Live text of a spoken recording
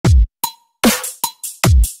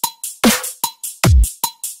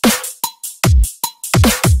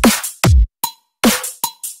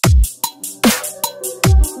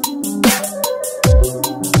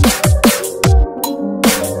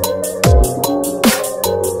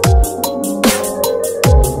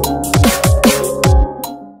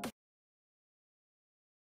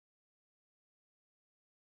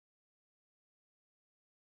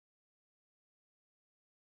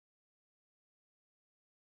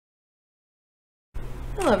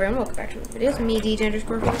Hello everyone, welcome back to the video. It's me,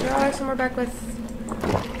 DJ_Alex, and we're back with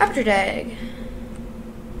After Tag.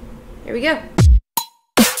 Here we go.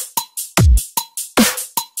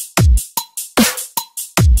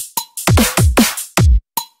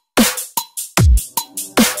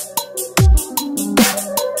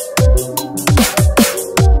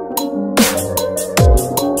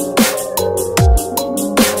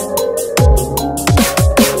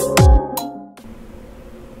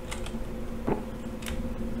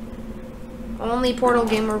 Only Portal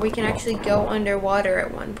game where we can actually go underwater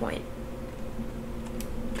at one point.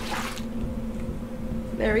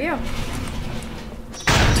 There we go.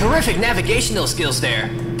 Terrific navigational skills there.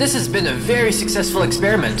 This has been a very successful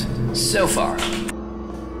experiment so far.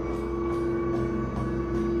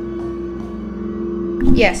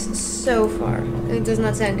 Yes, so far. It does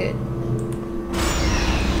not sound good.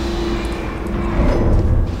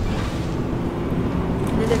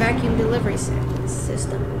 The vacuum delivery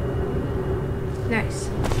system. Nice.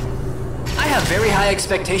 I have very high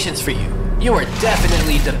expectations for you. You are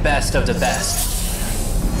definitely the best of the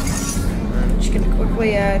best. I'm just gonna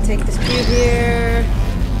quickly take this cube here.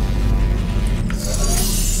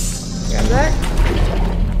 Grab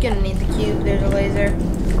that. Gonna need the cube. There's a laser.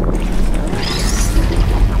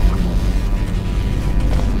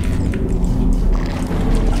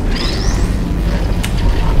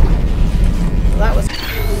 Well, that was.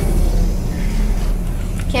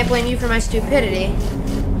 Can't blame you for my stupidity,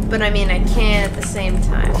 but I mean I can at the same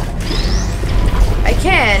time. I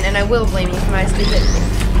can and I will blame you for my stupidity.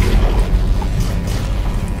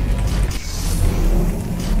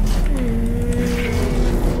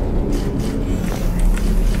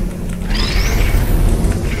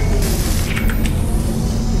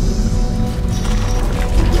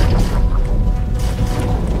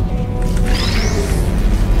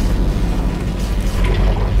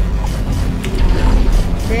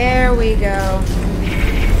 There we go.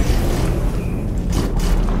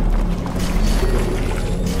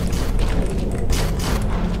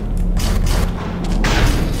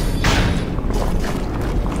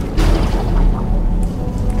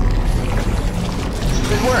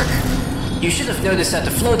 Good work. You should have noticed that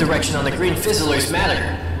the flow direction on the green fizzlers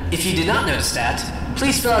matter. If you did not notice that,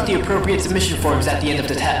 please fill out the appropriate submission forms at the end of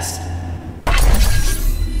the test.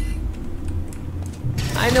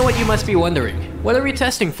 I know what you must be wondering. What are we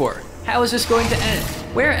testing for? How is this going to end?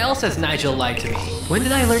 Where else has Nigel lied to me? When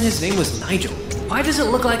did I learn his name was Nigel? Why does it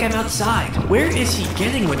look like I'm outside? Where is he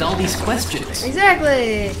getting with all these questions?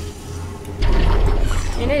 Exactly.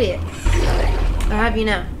 You're an idiot. I'll have you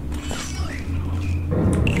know.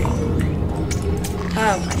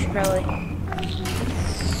 Oh, I should probably.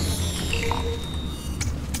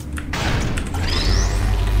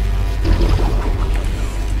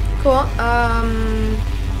 Cool.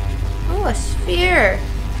 Oh, a sphere.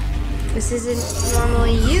 This isn't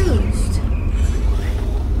normally used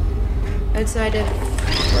outside of,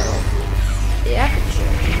 well, the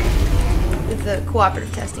aperture. With the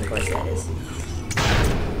cooperative testing course, that is.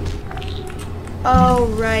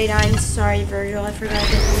 Oh, right. I'm sorry, Virgil. I forgot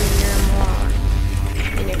that you're a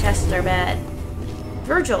moron. And your tests are bad.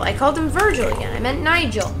 Virgil. I called him Virgil again. I meant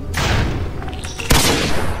Nigel.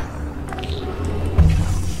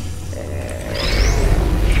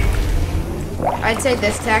 I'd say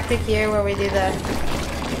this tactic here, where we do the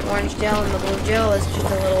orange gel and the blue gel, is just a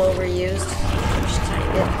little overused. Just a tiny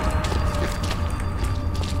bit.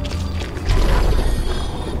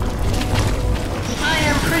 I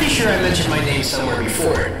am pretty sure I mentioned my name somewhere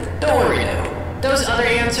before. Don't worry now. Those other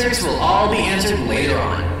answers will all be answered later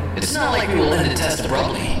on. It's not like we will end the test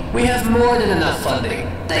abruptly. We have more than enough funding.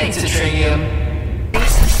 Thanks, S.Tray.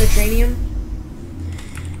 Thanks, S.Tray.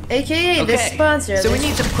 AKA this sponsor. So we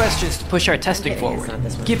need some questions to push our testing forward.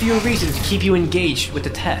 Give you a reason to keep you engaged with the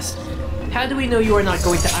test. How do we know you are not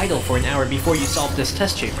going to idle for an hour before you solve this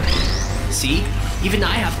test chamber? See? Even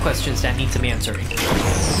I have questions that need some answering.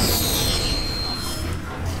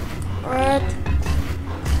 What?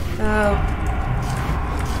 Oh.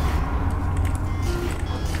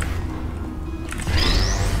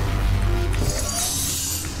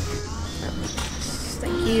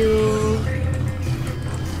 Thank you.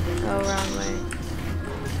 Oh, wrong way.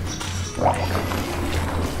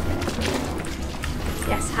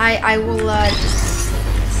 Yes, hi, I will,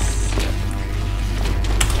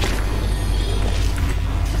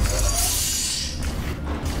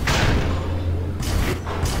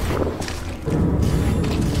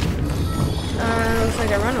 looks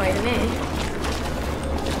like a runway to me.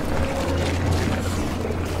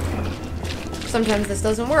 Sometimes this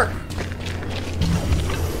doesn't work.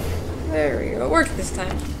 There we go. It worked this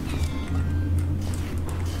time.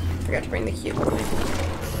 forgot to bring the cube with me.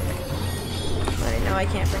 I know I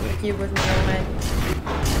can't bring the cube with me anyway.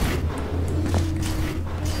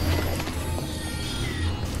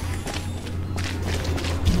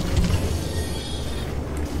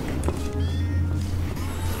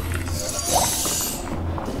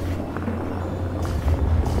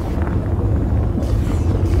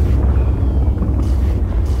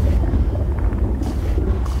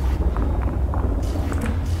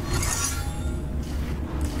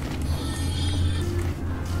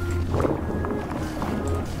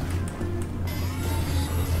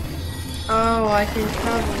 Oh, I can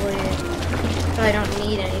probably, if I don't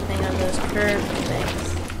need anything of those curved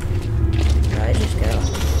things, I just go.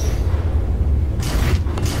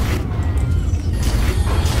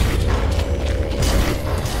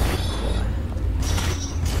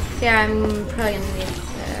 Yeah, I'm probably gonna need it.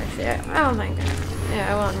 Actually, oh my god.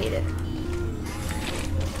 Yeah, I won't need it.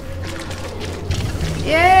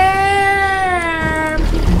 Yeah!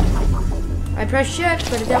 I pressed shift,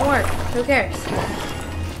 but it didn't work. Who cares?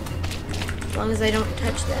 As long as I don't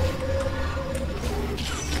touch that.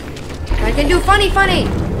 I can do funny!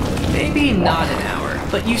 Maybe not an hour,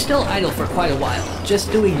 but you still idle for quite a while,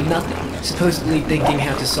 just doing nothing, supposedly thinking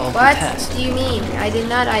how to solve the test. What do you mean? I did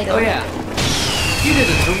not idle. Oh yeah. You did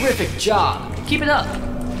a terrific job. Keep it up.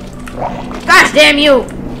 Gosh damn you!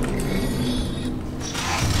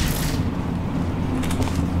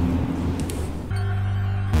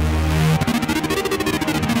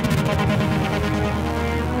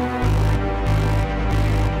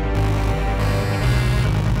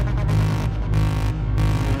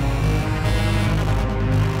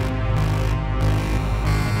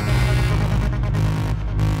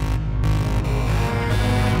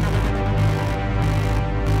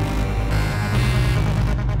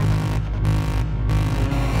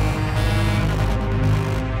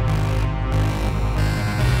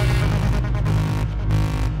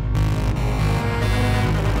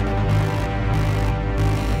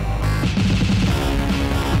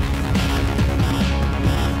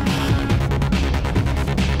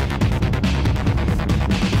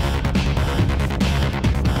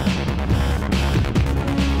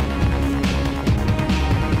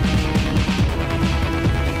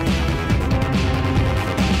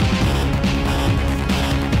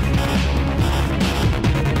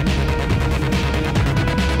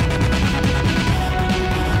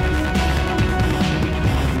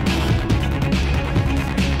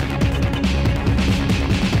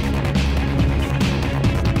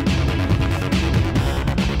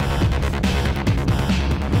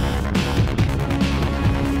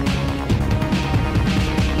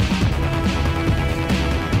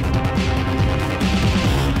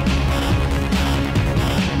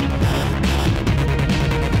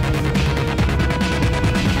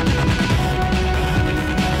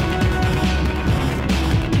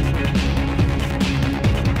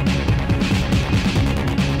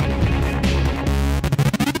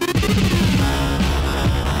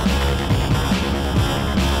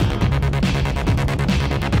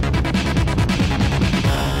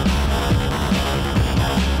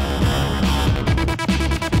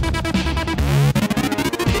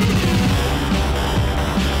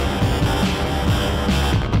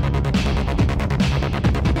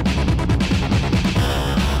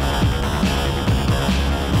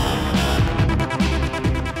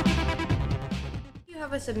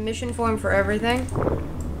 A submission form for everything.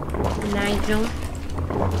 Nigel.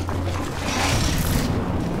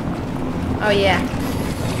 Oh yeah.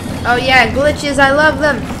 Oh yeah, glitches, I love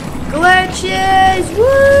them. Glitches! Woo!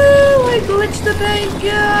 I glitched the paint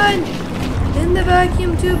gun in the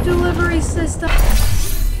vacuum tube delivery system.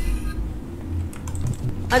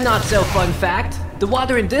 A not so fun fact. The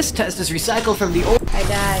water in this test is recycled from the old— I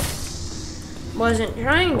died. Wasn't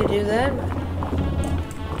trying to do that, but...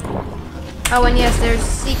 Oh, and yes, there's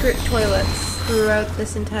secret toilets throughout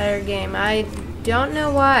this entire game. I don't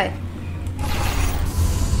know why.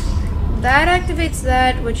 That activates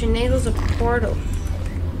that, which enables a portal.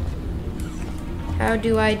 How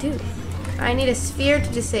do? I need a sphere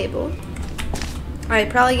to disable. Alright,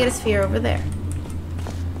 probably get a sphere over there.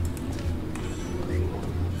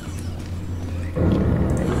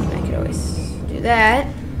 I could always do that.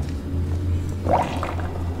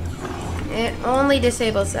 It only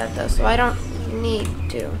disables that though, so I don't need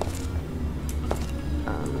to.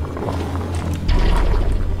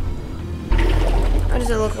 How does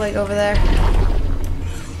it look like over there?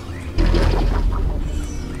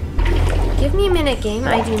 Give me a minute, game.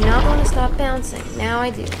 I do not want to stop bouncing. Now I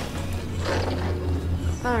do.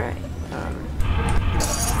 Alright.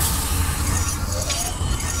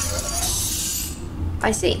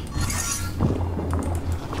 I see.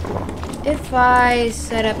 If I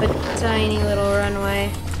set up a tiny little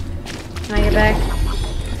runway, can I get back?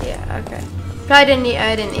 Yeah, okay. Probably didn't need,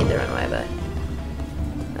 I didn't need the runway, but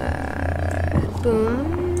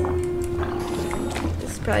boom.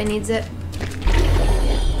 This probably needs it.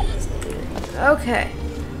 Okay.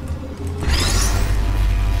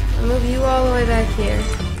 I'll move you all the way back here.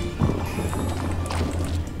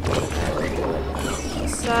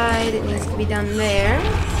 Side, it needs to be down there.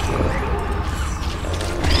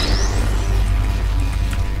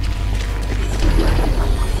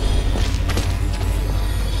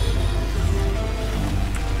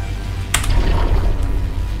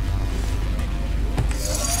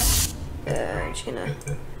 I'm just gonna.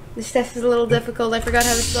 This test is a little difficult. I forgot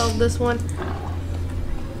how to solve this one.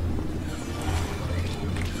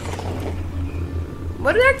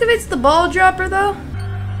 What activates the ball dropper though?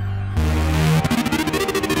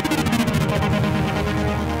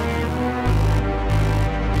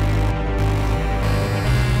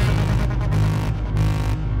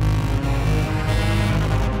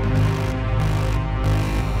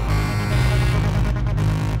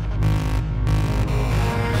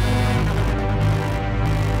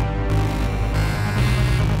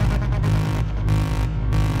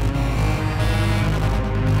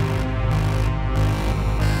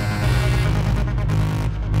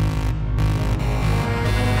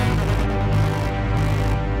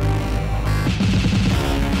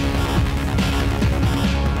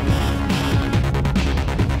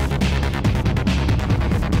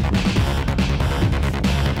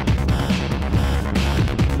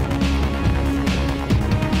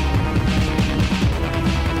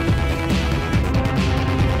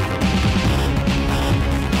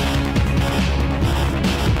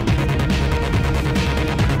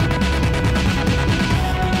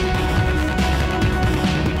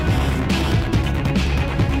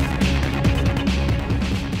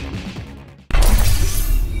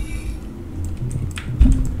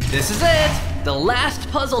 This is it! The last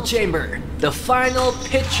puzzle chamber. The final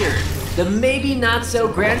picture. The maybe not so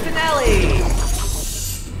grand finale.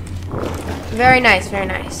 Very nice, very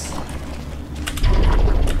nice.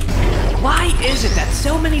 Why is it that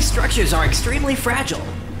so many structures are extremely fragile?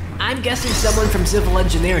 I'm guessing someone from civil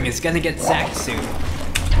engineering is gonna get sacked soon.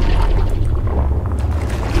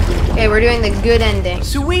 Okay, we're doing the good ending.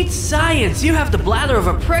 Sweet science! You have the bladder of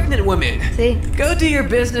a pregnant woman! See? Go do your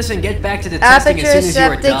business and get back to the testing as soon as you are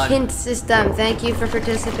Aperture septic done. hint system. Thank you for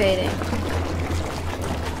participating.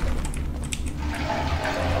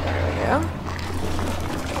 There we go.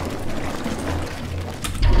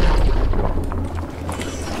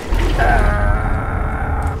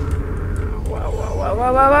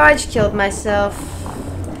 Whoa, I just killed myself.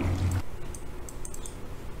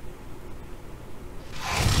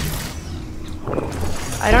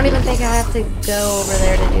 I don't even think I have to go over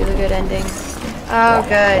there to do the good ending. Oh,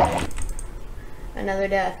 good. Another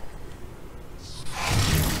death.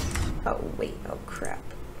 Oh, wait. Oh, crap.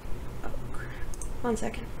 Oh, crap. 1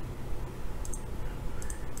 second.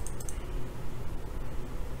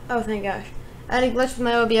 Oh, thank gosh. I had a glitch with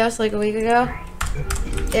my OBS like a week ago.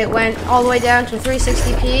 It went all the way down to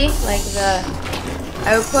 360p, like the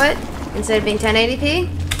output, instead of being 1080p.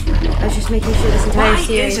 I was just making sure this entire series.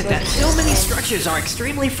 Why is it that so many structures are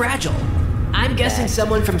extremely fragile? I'm guessing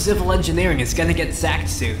someone from civil engineering is gonna get sacked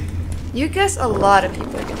soon. You guess a lot of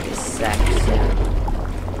people are gonna be sacked soon.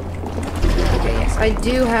 Okay, yes, I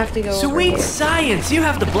do have to go over Sweet here. science! You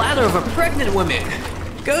have the bladder of a pregnant woman!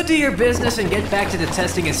 Go do your business and get back to the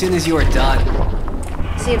testing as soon as you are done.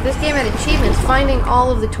 See, if this game had achievements, finding all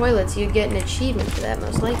of the toilets, you'd get an achievement for that,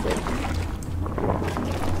 most likely.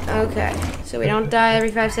 Okay, so we don't die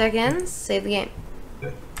every 5 seconds. Save the game.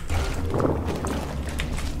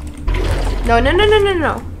 No.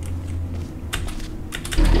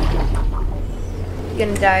 You're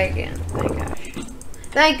gonna die again. Thank gosh.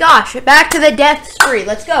 Thank gosh. Back to the death spree.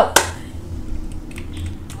 Let's go.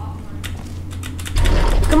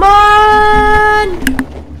 Come on!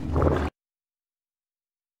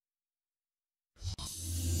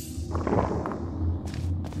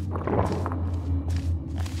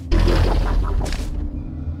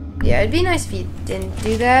 Yeah, it'd be nice if you didn't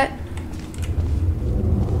do that.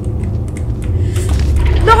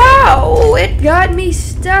 No! It got me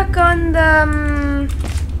stuck on the...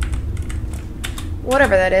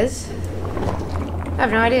 whatever that is. I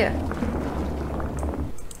have no idea.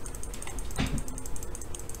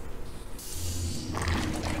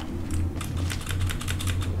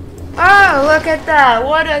 Oh, look at that.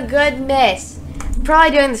 What a good miss. I'm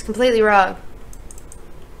probably doing this completely wrong.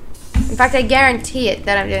 In fact, I guarantee it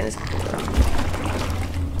that I'm doing this completely wrong.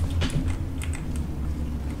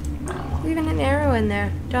 Leaving an arrow arrow in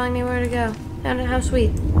there telling me where to go. How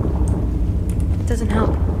sweet. It doesn't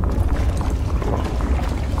help.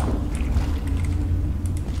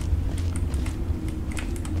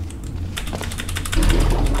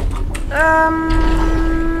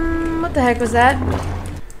 What the heck was that?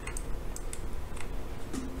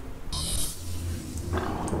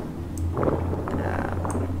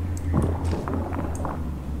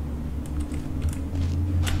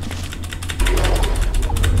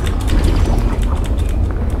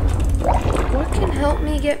 What can help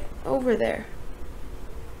me get over there?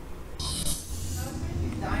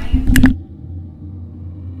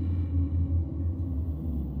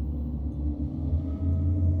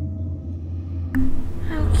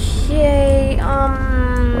 Okay,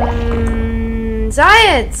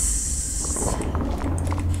 science!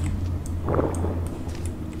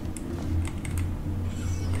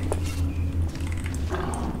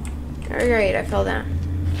 Alright, I fell down.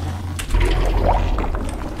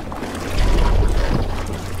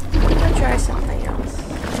 I'll try something else.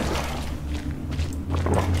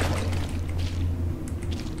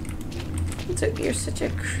 You're such a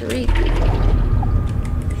creep.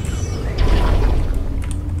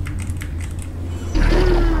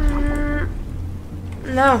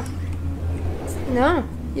 No. No,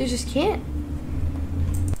 you just can't.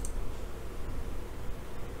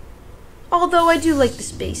 Although I do like the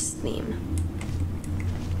space theme.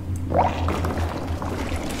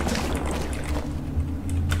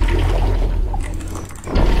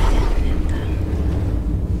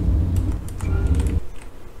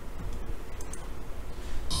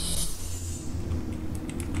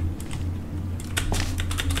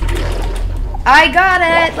 I got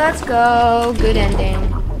it! Let's go. Good ending.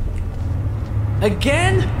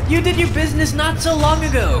 Again? You did your business not so long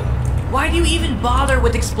ago. Why do you even bother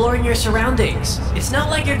with exploring your surroundings? It's not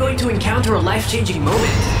like you're going to encounter a life-changing moment.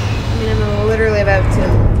 I mean, I'm literally about to.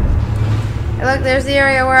 Hey, look, there's the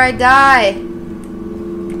area where I die.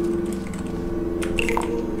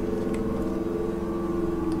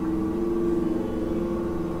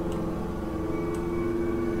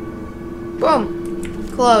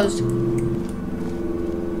 Boom. Closed.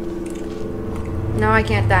 Now I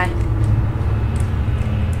can't die.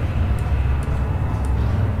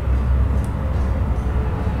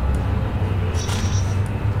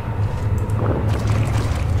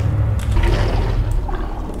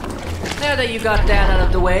 Now that you got that out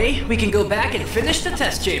of the way, we can go back and finish the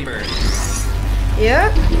test chamber.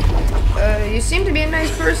 Yeah? You seem to be a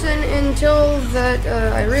nice person until that,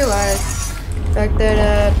 I realized the fact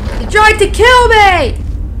that, you tried to kill me!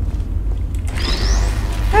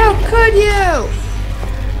 How could you?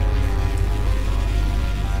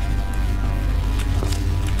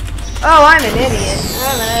 Oh, I'm an idiot.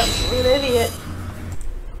 I'm an idiot.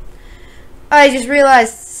 I just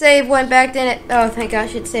realized save went back in it. Oh, thank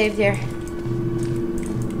gosh it saved here.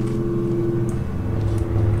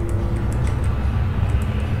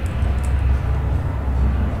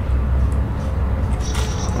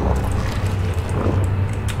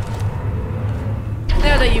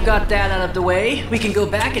 Now that you got that out of the way, we can go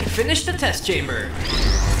back and finish the test chamber.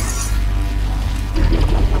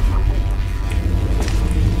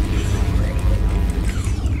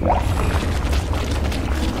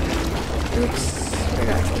 Oops,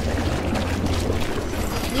 forgot something.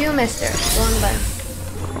 You, mister. Go on the button.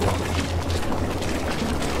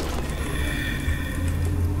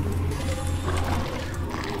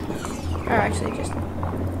 Or actually, just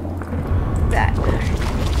that.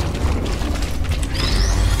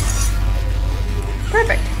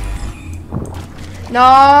 Perfect.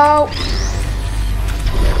 No!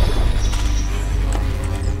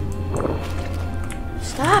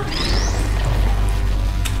 Stop!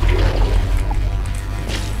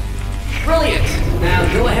 Brilliant!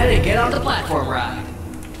 Now go ahead and get on the platform ride.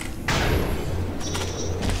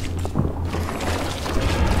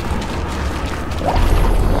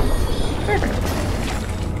 Perfect.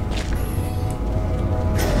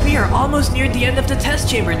 We are almost near the end of the test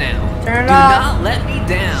chamber now. Turn it Do off. not let me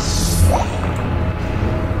down.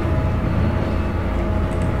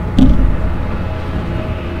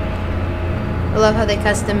 I love how they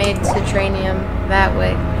custom made Citranium that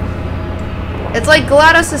way. It's like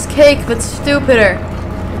GLaDOS' cake, but stupider.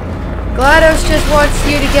 GLaDOS just wants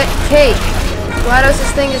you to get cake.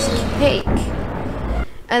 GLaDOS' thing is cake.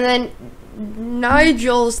 And then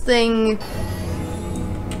Nigel's thing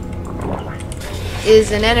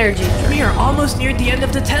is an energy drink. We are almost near the end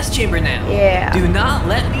of the test chamber now. Yeah. Do not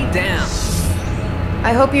let me down.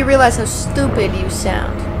 I hope you realize how stupid you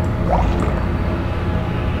sound.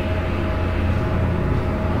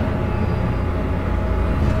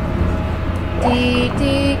 Dee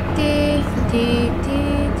dee dee Tee,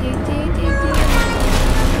 tee, tee, tee, tee,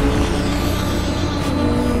 tee.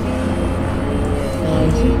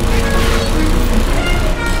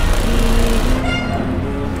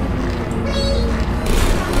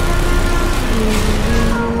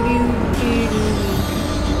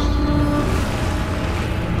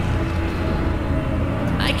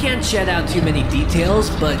 I can't shed out too many details,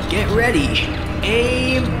 but get ready.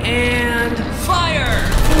 Aim and fire!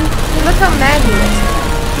 Look how mad he is.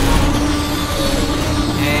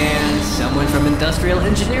 And someone from industrial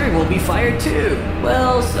engineering will be fired too.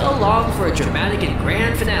 Well, so long for a dramatic and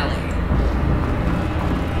grand finale.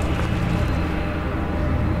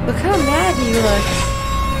 Look how mad he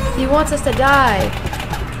looks. He wants us to die.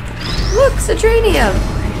 Look, Citranium!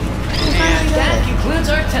 And that concludes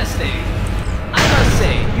our testing. I must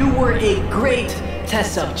say, you were a great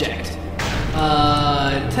test subject.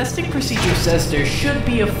 Testing procedure says there should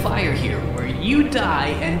be a fire here where you die,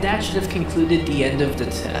 and that should have concluded the end of the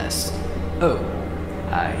test. Oh,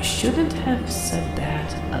 I shouldn't have said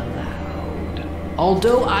that aloud.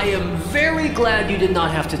 Although I am very glad you did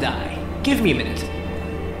not have to die. Give me a minute.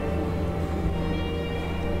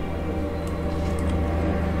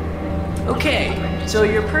 Okay, so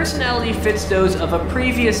your personality fits those of a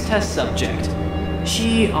previous test subject.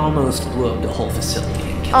 She almost blew up the whole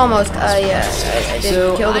facility. Almost, yeah. I did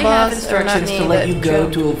So kill the I boss, have instructions or not me, to let but you go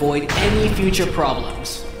Joe. to avoid any future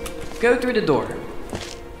problems. Go through the door.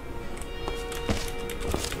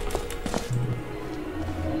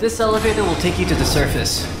 This elevator will take you to the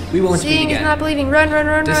surface. We won't Seeing speak is again. not believing. Run, run,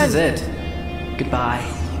 run, This run. is it. Goodbye.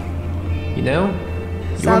 You know,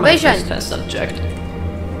 you were my Salvation. first test subject.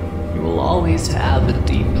 You will always have a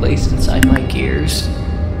deep place inside my gears.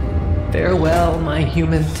 Farewell, my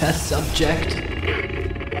human test subject.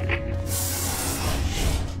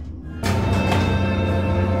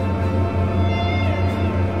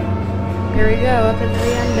 Here we go, up into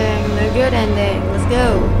the ending, the good ending. Let's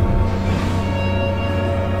go.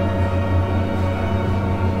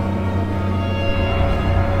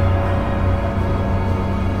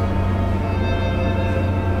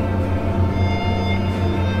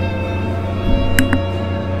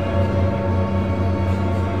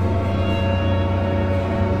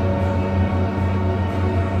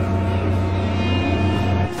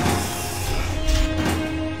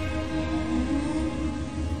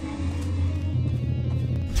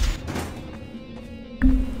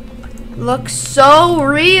 Looks so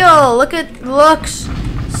real. Looks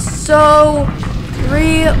so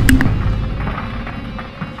real.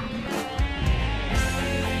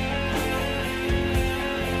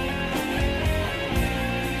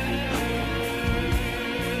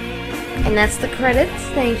 And that's the credits.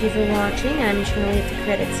 Thank you for watching. I'm just gonna leave the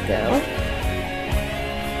credits go.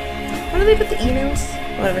 Where do they put the emails?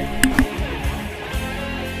 Whatever.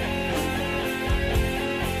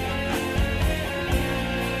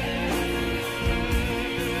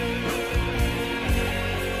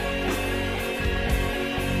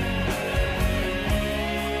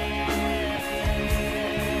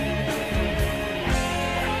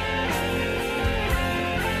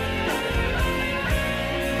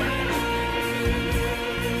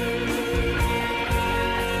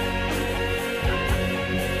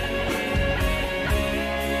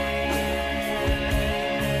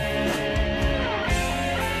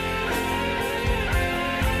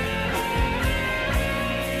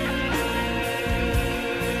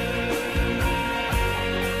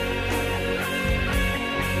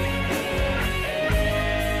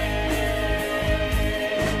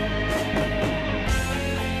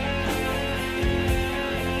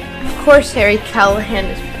 Of course, Harry Callahan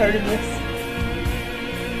is part of this.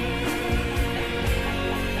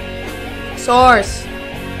 Source.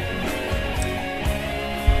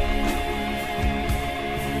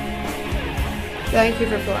 Thank you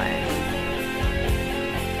for playing.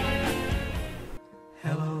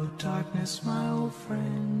 Hello, darkness, my old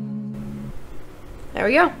friend. There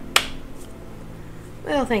we go.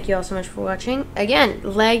 Well, thank you all so much for watching. Again,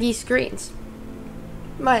 laggy screens.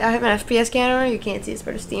 I have an FPS camera. You can't see it's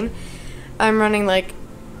part of Steam. I'm running like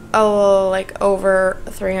over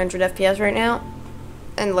 300 FPS right now,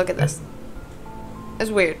 and look at this.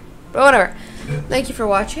 It's weird, but whatever. Thank you for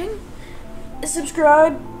watching.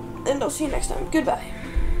 Subscribe, and I'll see you next time. Goodbye.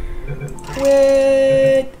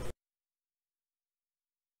 Quit.